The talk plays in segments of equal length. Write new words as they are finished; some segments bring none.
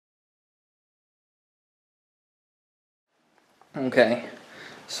Okay,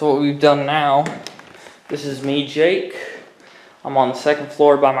 so what we've done now, this is me, Jake. I'm on the second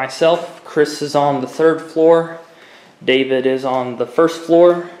floor by myself. Chris is on the third floor. David is on the first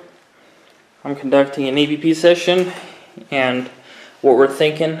floor. I'm conducting an EVP session, and what we're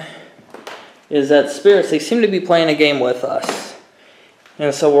thinking is that spirits, they seem to be playing a game with us.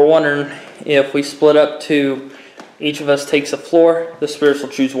 And so we're wondering if we split up to each of us takes a floor, the spirits will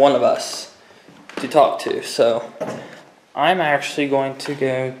choose one of us to talk to. So I'm actually going to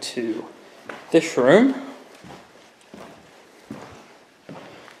go to this room.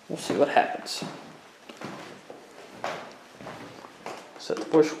 We'll see what happens. Set the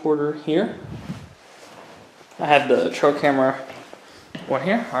push quarter here. I have the trail camera one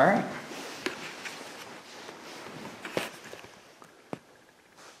here. Alright.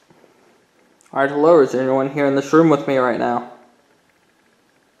 Alright, hello. Is there anyone here in this room with me right now?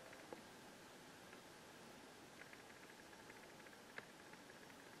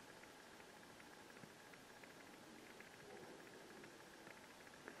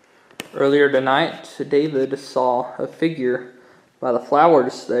 Earlier tonight, David saw a figure by the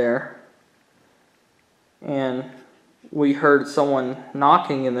flowers there, and we heard someone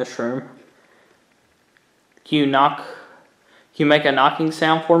knocking in this room. Can you make a knocking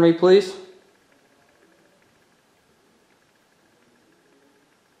sound for me, please?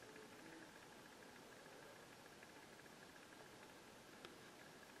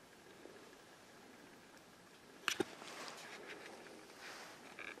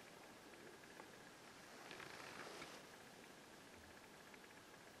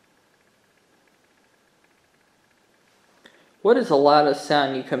 What is the loudest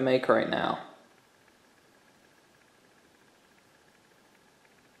sound you can make right now?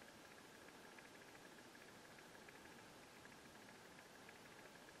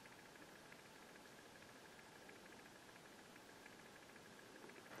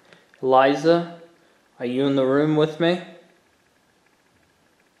 Eliza, are you in the room with me?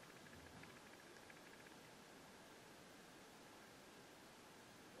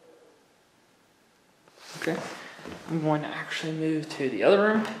 Okay. I'm going to actually move to the other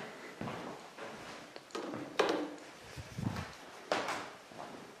room.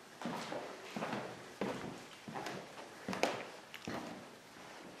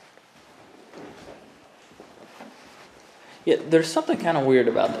 Yeah, there's something kind of weird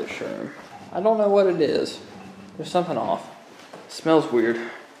about this room. I don't know what it is. There's something off. It smells weird.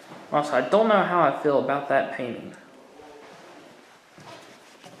 Also, I don't know how I feel about that painting.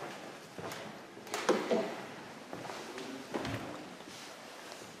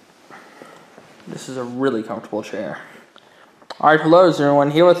 This is a really comfortable chair. Alright, hello, is there anyone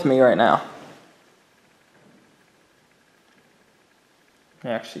here with me right now? Let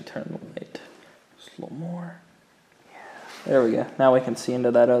me actually turn the light just a little more. Yeah. There we go. Now we can see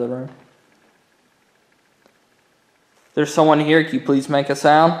into that other room. If there's someone here, can you please make a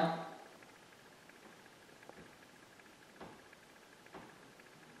sound?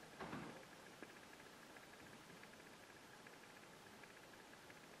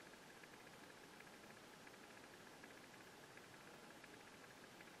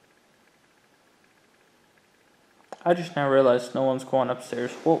 I just now realized no one's going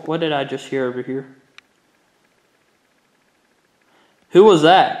upstairs. What did I just hear over here? Who was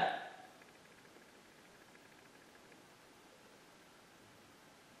that?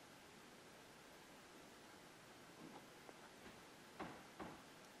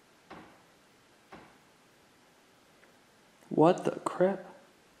 What the crap?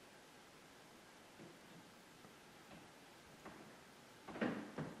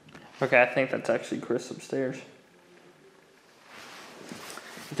 Okay, I think that's actually Chris upstairs.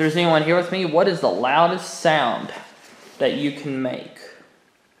 If there's anyone here with me, what is the loudest sound that you can make?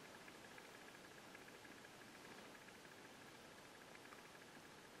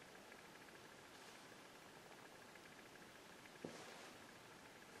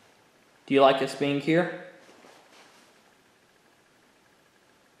 Do you like us being here?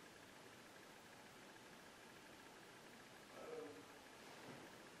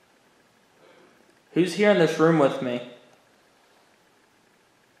 Who's here in this room with me?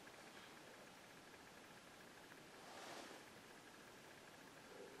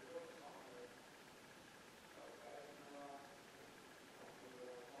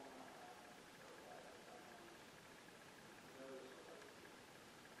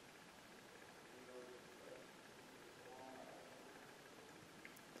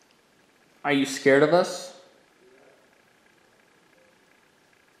 Are you scared of us?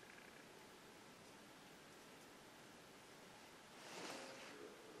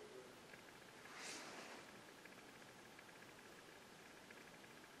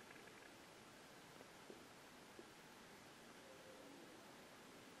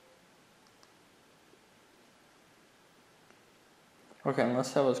 Okay,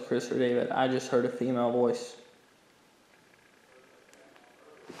 unless that was Chris or David. I just heard a female voice.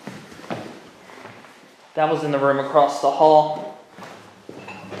 That was in the room across the hall.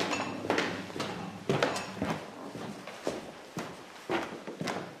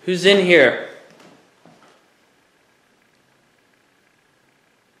 Who's in here?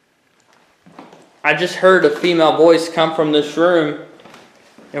 I just heard a female voice come from this room.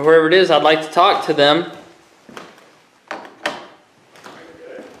 And wherever it is, I'd like to talk to them.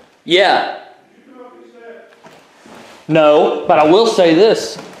 Yeah. No, but I will say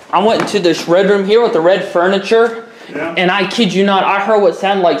this. I went into this red room here with the red furniture. Yeah. And I kid you not, I heard what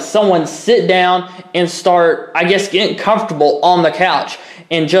sounded like someone sit down and start, I guess, getting comfortable on the couch.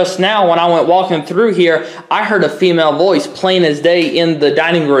 And just now, when I went walking through here, I heard a female voice plain as day in the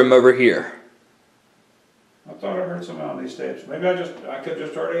dining room over here. I thought I heard something on these steps. Maybe I could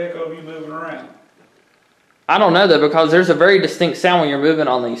just heard an echo of you moving around. I don't know though, because there's a very distinct sound when you're moving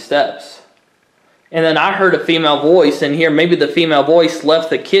on these steps. And then I heard a female voice in here. Maybe the female voice left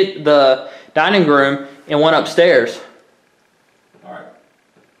the dining room and went upstairs. All right.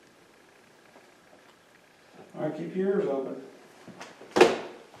 All right, keep your ears open. There's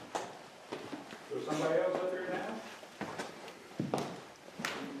somebody else up here now?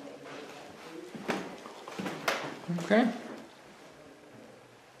 Okay.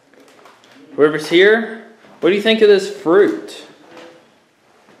 Whoever's here, what do you think of this fruit?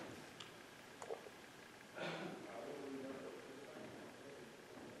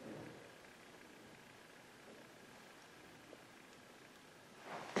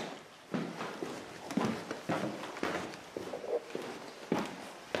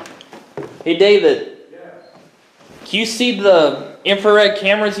 Hey David, can you see the infrared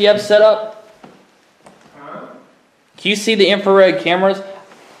cameras you have set up? Can you see the infrared cameras?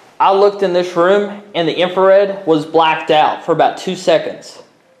 I looked in this room and the infrared was blacked out for about 2 seconds.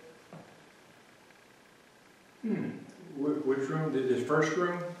 Which room? This first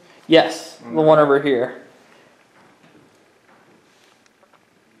room? Yes, the one over here.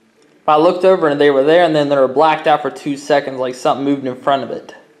 I looked over and they were there, and then they were blacked out for 2 seconds like something moved in front of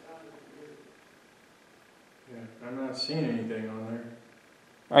it. Yeah, I'm not seeing anything on there.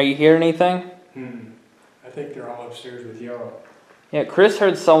 Are you hearing anything? I think they're all upstairs with y'all. Yeah, Chris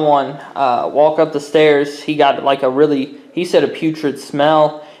heard someone walk up the stairs. He got like he said a putrid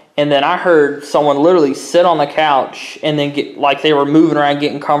smell. And then I heard someone literally sit on the couch and then get like they were moving around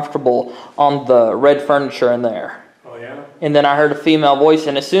getting comfortable on the red furniture in there. Oh, yeah? And then I heard a female voice.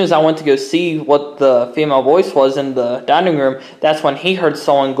 And as soon as I went to go see what the female voice was in the dining room, that's when he heard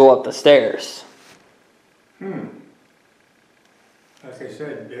someone go up the stairs. Like I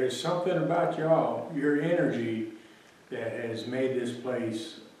said, there's something about y'all, your energy, that has made this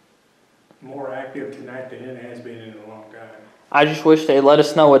place more active tonight than it has been in a long time. I just wish they'd let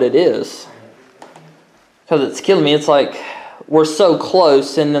us know what it is. Because it's killing me. It's like we're so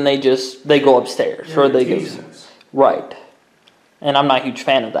close and then they go upstairs. Yeah, or they go. us. Right. And I'm not a huge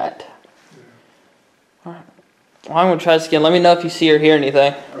fan of that. Yeah. Alright. Well, I'm going to try this again. Let me know if you see or hear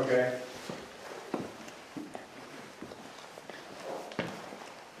anything. Okay.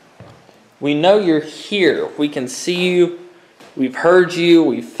 We know you're here. We can see you. We've heard you.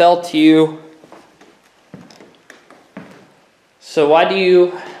 We've felt you. So why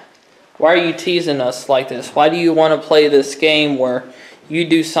are you teasing us like this? Why do you want to play this game where you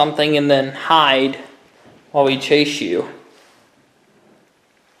do something and then hide while we chase you?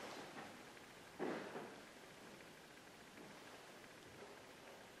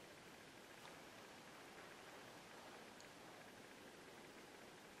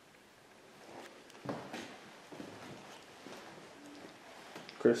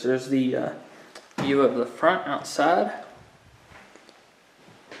 Of course, there's the view of the front outside.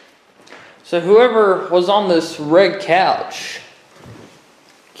 So whoever was on this red couch,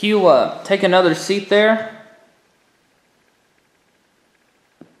 can you take another seat there?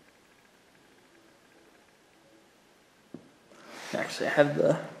 Actually, I have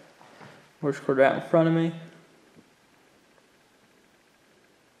the Morse code out in front of me.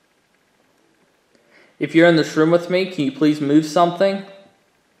 If you're in this room with me, can you please move something?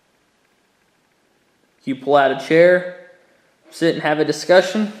 Can you pull out a chair, sit and have a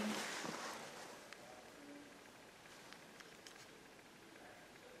discussion?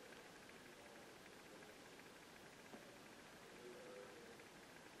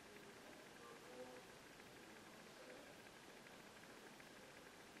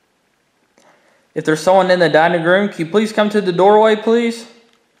 If there's someone in the dining room, can you please come to the doorway, please?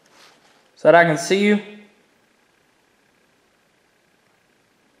 So that I can see you.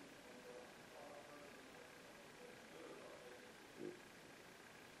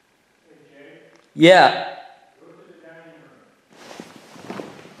 Yeah. Go to the dining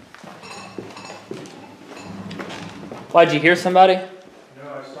room. Why'd you hear somebody? No,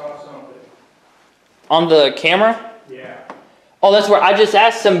 I saw something. On the camera? Yeah. Oh, that's where I just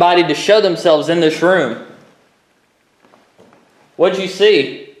asked somebody to show themselves in this room. What'd you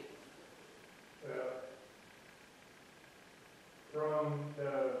see?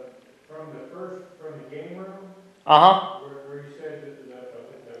 From the game room, Uh-huh. where you said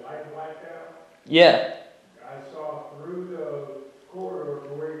that the light blacked out, Yeah. I saw through the corridor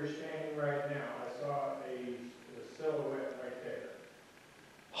to where you're standing right now, I saw a silhouette right there.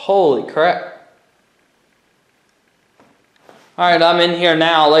 Holy crap. Alright, I'm in here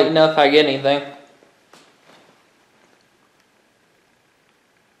now. I'll let you know if I get anything.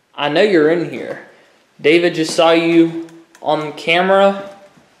 I know you're in here. David just saw you on camera.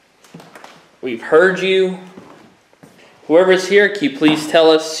 We've heard you. Whoever's here, can you please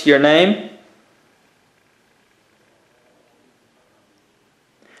tell us your name?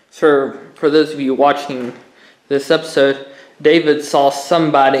 For those of you watching this episode, David saw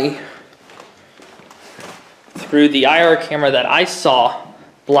somebody through the IR camera that I saw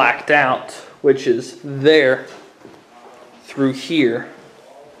blacked out, which is there through here.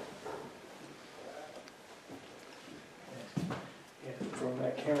 Throw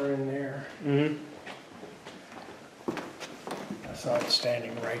that camera in there. Mm-hmm. I saw it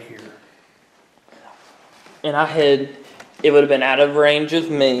standing right here. And it would have been out of range of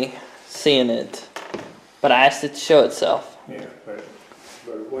me seeing it, but I asked it to show itself. Yeah, but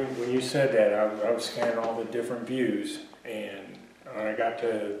when you said that, I was scanning all the different views, and when I got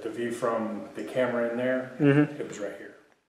to the view from the camera in there, Mm-hmm. it was right here.